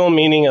 The real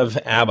meaning of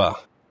Abba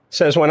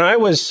says, when I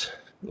was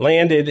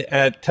landed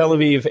at Tel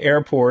Aviv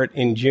airport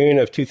in June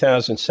of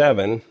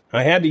 2007,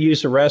 I had to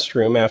use the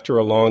restroom after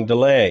a long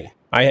delay.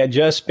 I had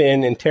just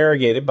been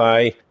interrogated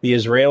by the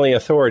Israeli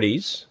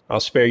authorities, I'll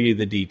spare you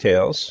the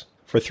details,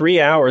 for 3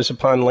 hours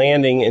upon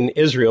landing in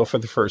Israel for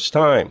the first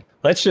time.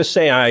 Let's just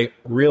say I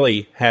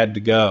really had to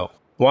go.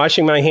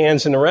 Washing my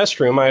hands in the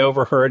restroom, I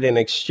overheard an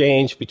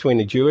exchange between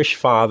a Jewish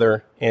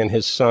father and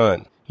his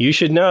son. You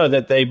should know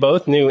that they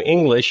both knew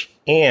English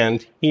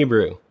and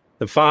Hebrew.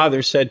 The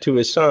father said to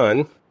his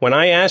son, when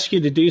I ask you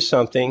to do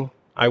something,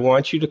 I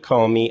want you to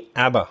call me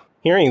Abba.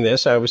 Hearing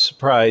this, I was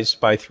surprised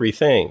by 3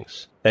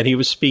 things. That he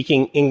was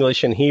speaking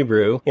English and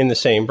Hebrew in the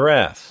same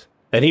breath.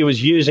 That he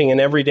was using an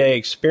everyday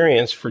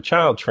experience for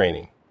child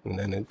training. And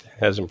then it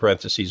has in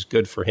parentheses,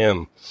 good for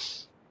him.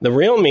 The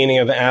real meaning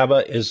of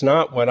Abba is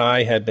not what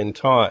I had been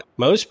taught.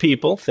 Most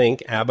people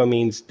think Abba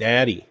means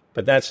daddy,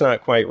 but that's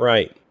not quite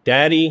right.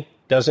 Daddy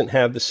doesn't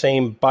have the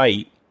same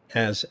bite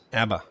as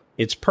Abba.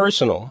 It's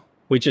personal,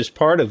 which is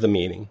part of the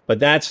meaning, but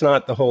that's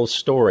not the whole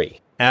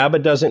story. Abba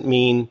doesn't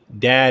mean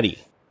daddy.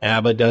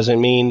 Abba doesn't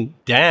mean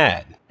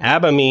dad.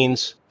 Abba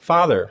means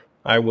father.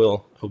 I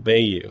will obey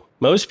you.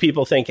 Most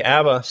people think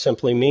Abba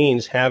simply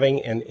means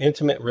having an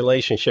intimate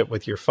relationship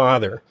with your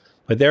father,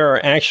 but there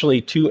are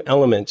actually two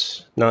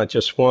elements, not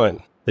just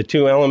one. The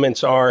two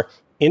elements are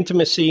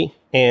intimacy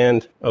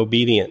and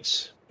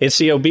obedience. It's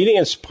the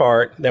obedience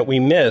part that we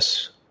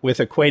miss with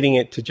equating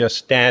it to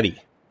just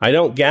daddy. I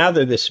don't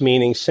gather this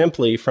meaning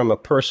simply from a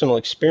personal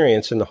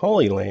experience in the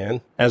Holy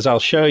Land. As I'll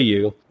show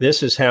you,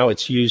 this is how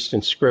it's used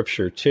in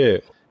Scripture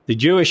too. The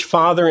Jewish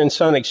father and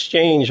son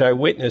exchange I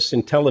witnessed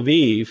in Tel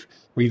Aviv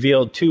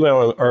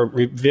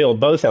revealed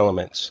both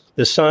elements.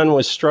 The son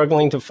was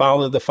struggling to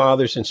follow the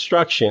father's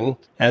instruction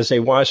as they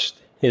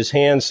washed his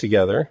hands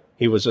together.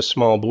 He was a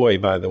small boy,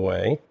 by the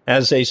way.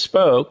 As they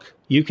spoke,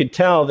 you could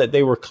tell that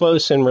they were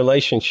close in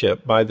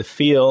relationship by the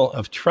feel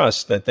of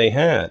trust that they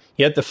had.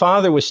 Yet the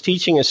father was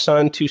teaching his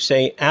son to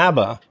say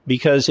Abba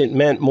because it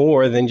meant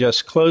more than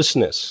just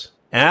closeness.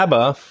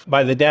 Abba,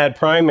 by the dad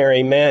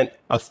primary, meant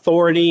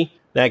authority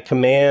that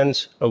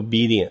commands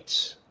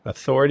obedience.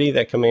 Authority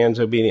that commands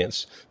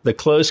obedience. The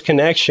close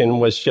connection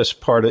was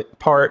just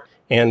part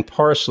and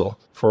parcel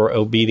for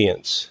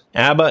obedience.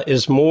 Abba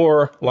is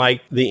more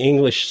like the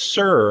English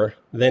sir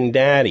than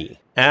daddy.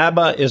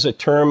 Abba is a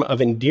term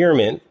of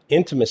endearment,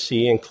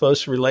 intimacy, and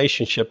close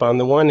relationship on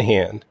the one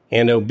hand,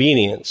 and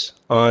obedience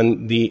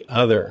on the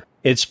other.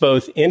 It's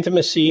both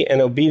intimacy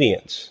and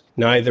obedience.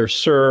 Neither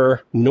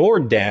sir nor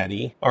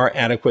daddy are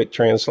adequate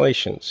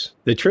translations.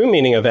 The true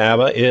meaning of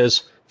Abba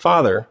is,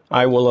 Father,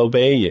 I will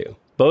obey you.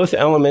 Both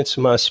elements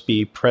must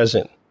be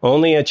present.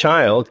 Only a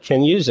child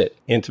can use it,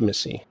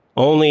 intimacy.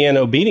 Only an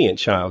obedient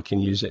child can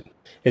use it.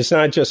 It's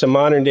not just a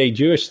modern-day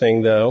Jewish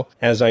thing, though,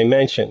 as I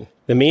mentioned.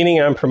 The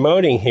meaning I'm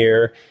promoting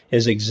here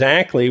is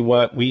exactly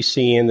what we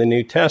see in the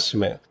New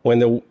Testament when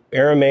the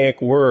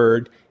Aramaic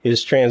word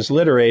is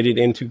transliterated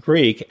into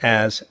Greek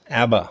as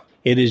Abba.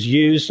 It is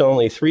used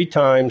only 3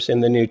 times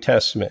in the New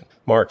Testament,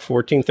 Mark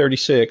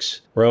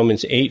 14:36,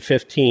 Romans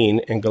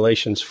 8:15, and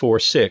Galatians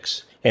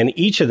 4:6. And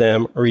each of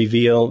them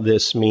reveal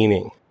this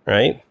meaning,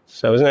 right?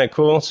 So isn't that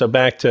cool? So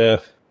back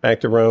to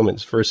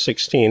Romans, verse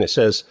 16, it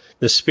says,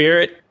 the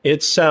Spirit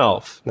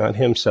itself, not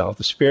himself,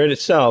 the Spirit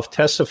itself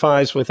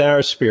testifies with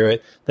our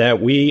spirit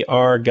that we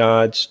are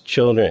God's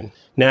children.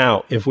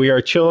 Now, if we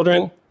are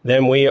children,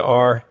 then we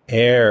are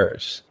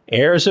heirs,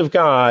 heirs of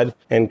God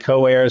and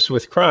co-heirs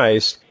with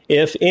Christ,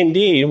 if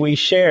indeed we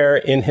share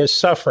in his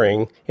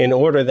suffering, in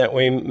order that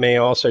we may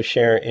also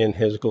share in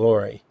his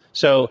glory.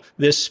 So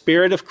this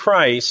Spirit of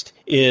Christ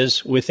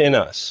is within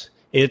us.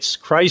 It's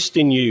Christ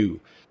in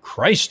you,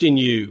 Christ in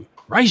you,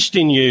 Christ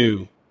in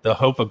you, the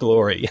hope of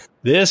glory.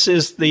 This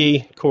is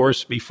the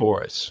course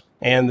before us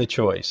and the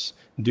choice.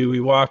 Do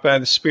we walk by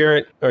the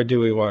Spirit or do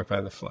we walk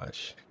by the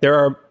flesh? There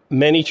are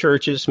many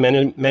churches,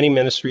 many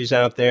ministries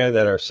out there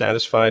that are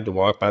satisfied to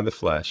walk by the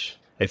flesh.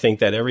 They think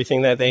that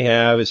everything that they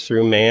have is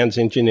through man's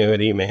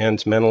ingenuity,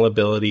 man's mental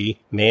ability,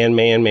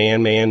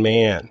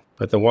 man.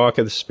 But the walk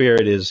of the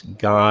Spirit is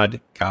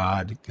God,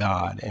 God,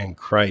 God, and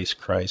Christ,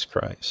 Christ,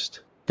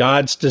 Christ.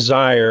 God's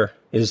desire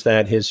is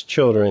that his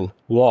children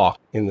walk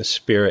in the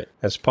Spirit.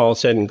 As Paul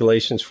said in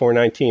Galatians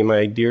 4:19,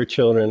 my dear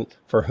children,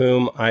 for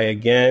whom I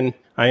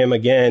am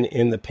again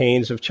in the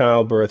pains of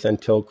childbirth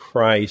until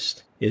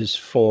Christ is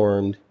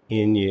formed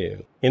in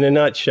you. In a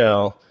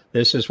nutshell,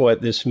 this is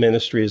what this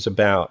ministry is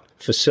about,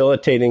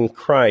 facilitating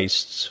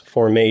Christ's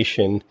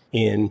formation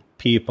in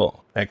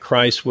people, that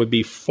Christ would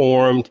be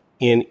formed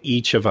in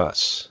each of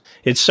us.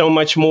 It's so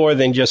much more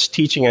than just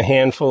teaching a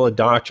handful of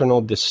doctrinal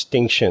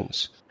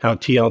distinctions, how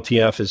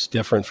TLTF is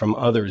different from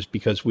others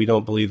because we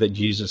don't believe that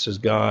Jesus is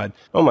God.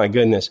 Oh my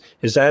goodness,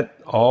 is that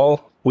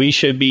all? We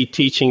should be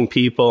teaching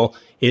people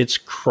it's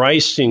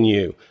Christ in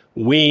you.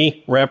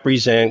 We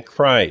represent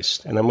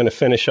Christ. And I'm going to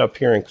finish up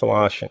here in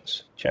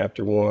Colossians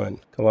chapter 1.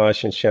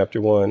 Colossians chapter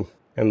 1,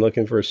 and look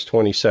in verse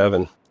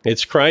 27.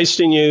 It's Christ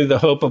in you, the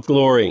hope of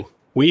glory.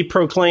 We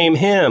proclaim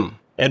him,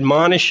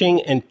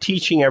 admonishing and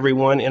teaching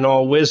everyone in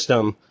all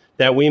wisdom,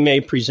 that we may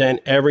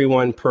present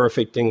everyone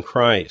perfect in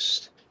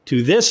Christ.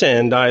 To this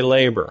end I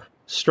labor,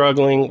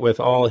 struggling with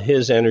all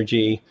his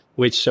energy,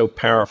 which so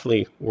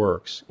powerfully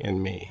works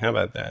in me. How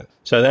about that?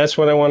 So that's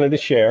what I wanted to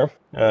share.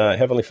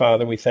 Heavenly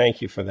Father, we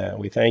thank you for that.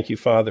 We thank you,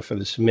 Father, for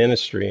this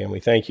ministry, and we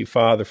thank you,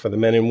 Father, for the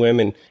men and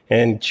women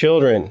and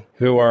children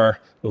who are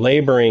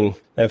laboring,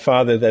 that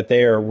Father, that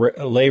they are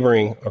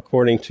laboring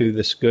according to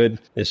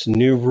this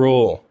new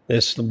rule,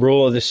 this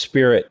rule of the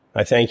Spirit.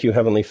 I thank you,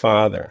 Heavenly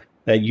Father,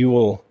 that you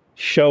will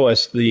show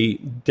us the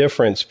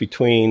difference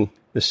between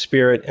the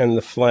Spirit and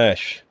the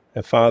flesh.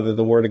 And Father,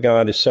 the Word of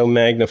God is so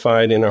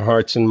magnified in our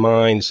hearts and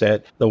minds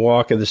that the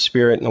walk of the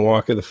Spirit and the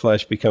walk of the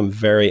flesh become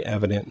very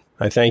evident.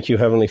 I thank you,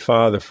 Heavenly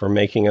Father, for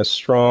making us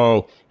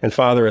strong, and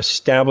Father,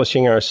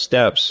 establishing our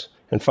steps,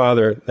 and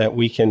Father, that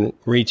we can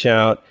reach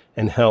out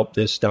and help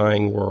this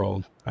dying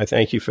world. I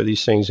thank you for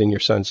these things in your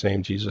Son's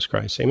name, Jesus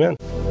Christ. Amen.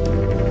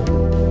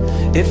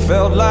 It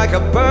felt like a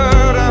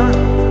burden,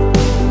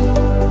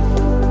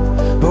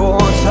 but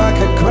once I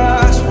could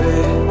grasp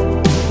it,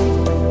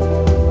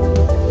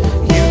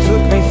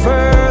 took me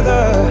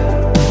further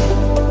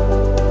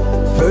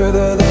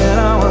than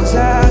I was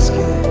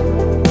asking.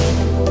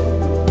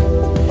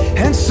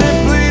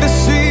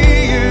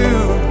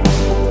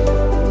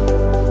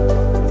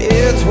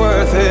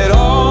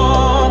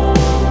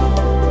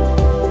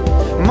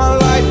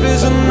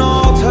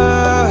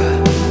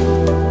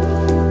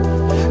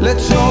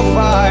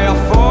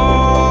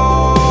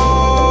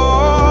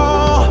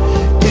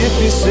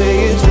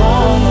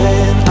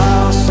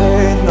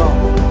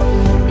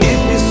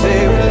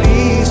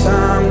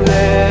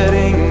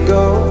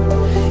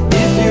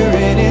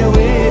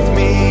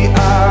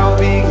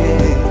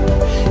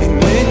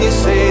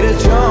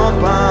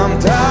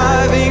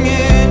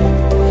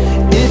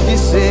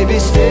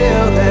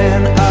 still,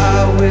 then I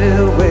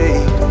will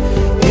wait.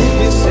 If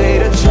you say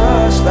to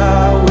trust,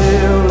 I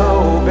will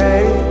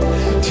obey.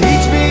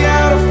 Teach me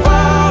how to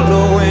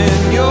follow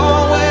in your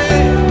way.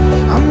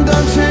 I'm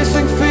done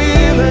chasing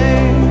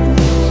feelings.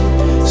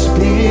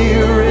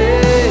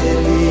 Spirit,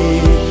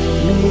 lead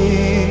me.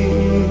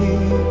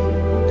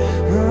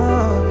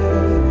 Oh,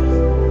 yeah.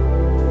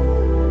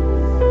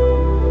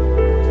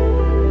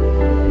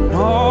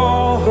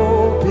 All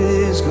hope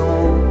is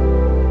gone,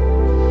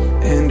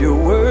 and your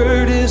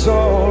word is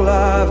all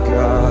I've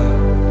got.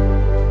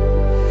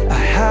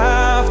 I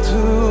have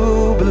to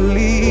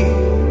believe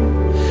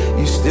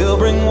you still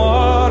bring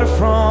water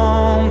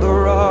from the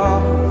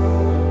rock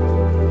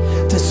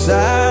to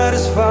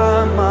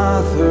satisfy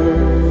my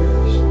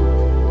thirst,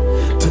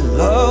 to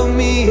love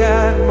me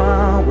at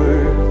my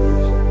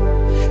worst.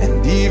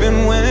 And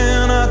even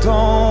when I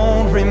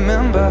don't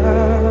remember,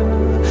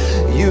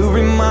 you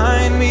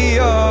remind me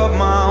of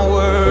my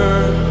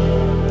word.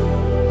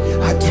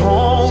 I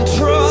don't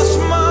trust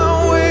my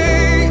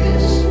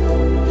ways,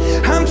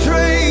 I'm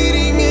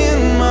trading in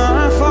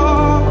my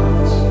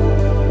thoughts.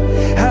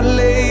 I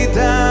lay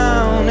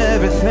down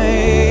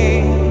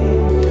everything,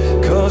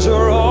 'cause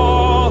you're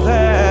all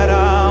that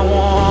I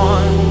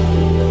want.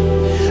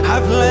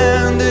 I've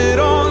landed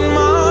on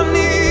my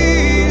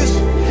knees,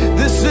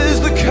 this is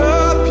the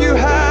cup you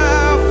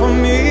have for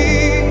me.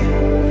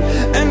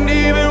 And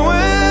even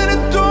when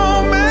it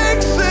don't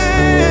make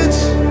sense,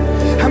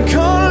 I'm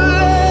gonna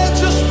let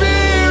your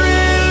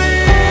spirit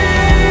lead.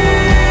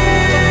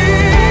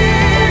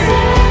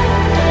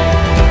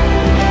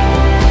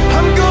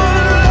 I'm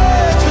gonna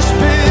let your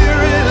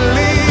spirit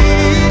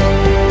lead.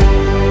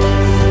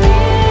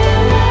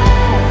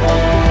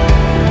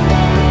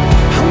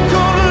 I'm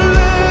gonna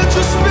let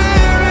your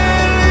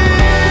spirit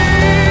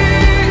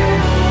lead.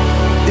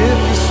 If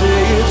you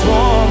say it's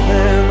wrong,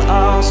 then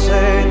I'll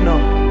say no.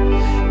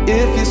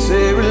 If you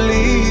say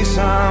release,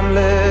 I'm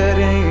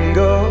letting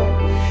go.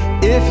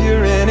 If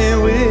you're in it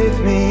with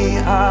me,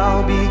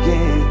 I'll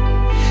begin.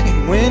 And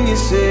when you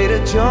say to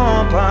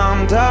jump, I'm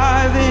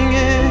diving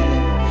in.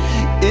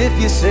 If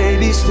you say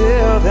be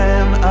still,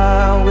 then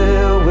I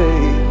will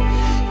wait.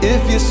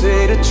 If you say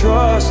to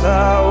trust,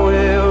 I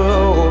will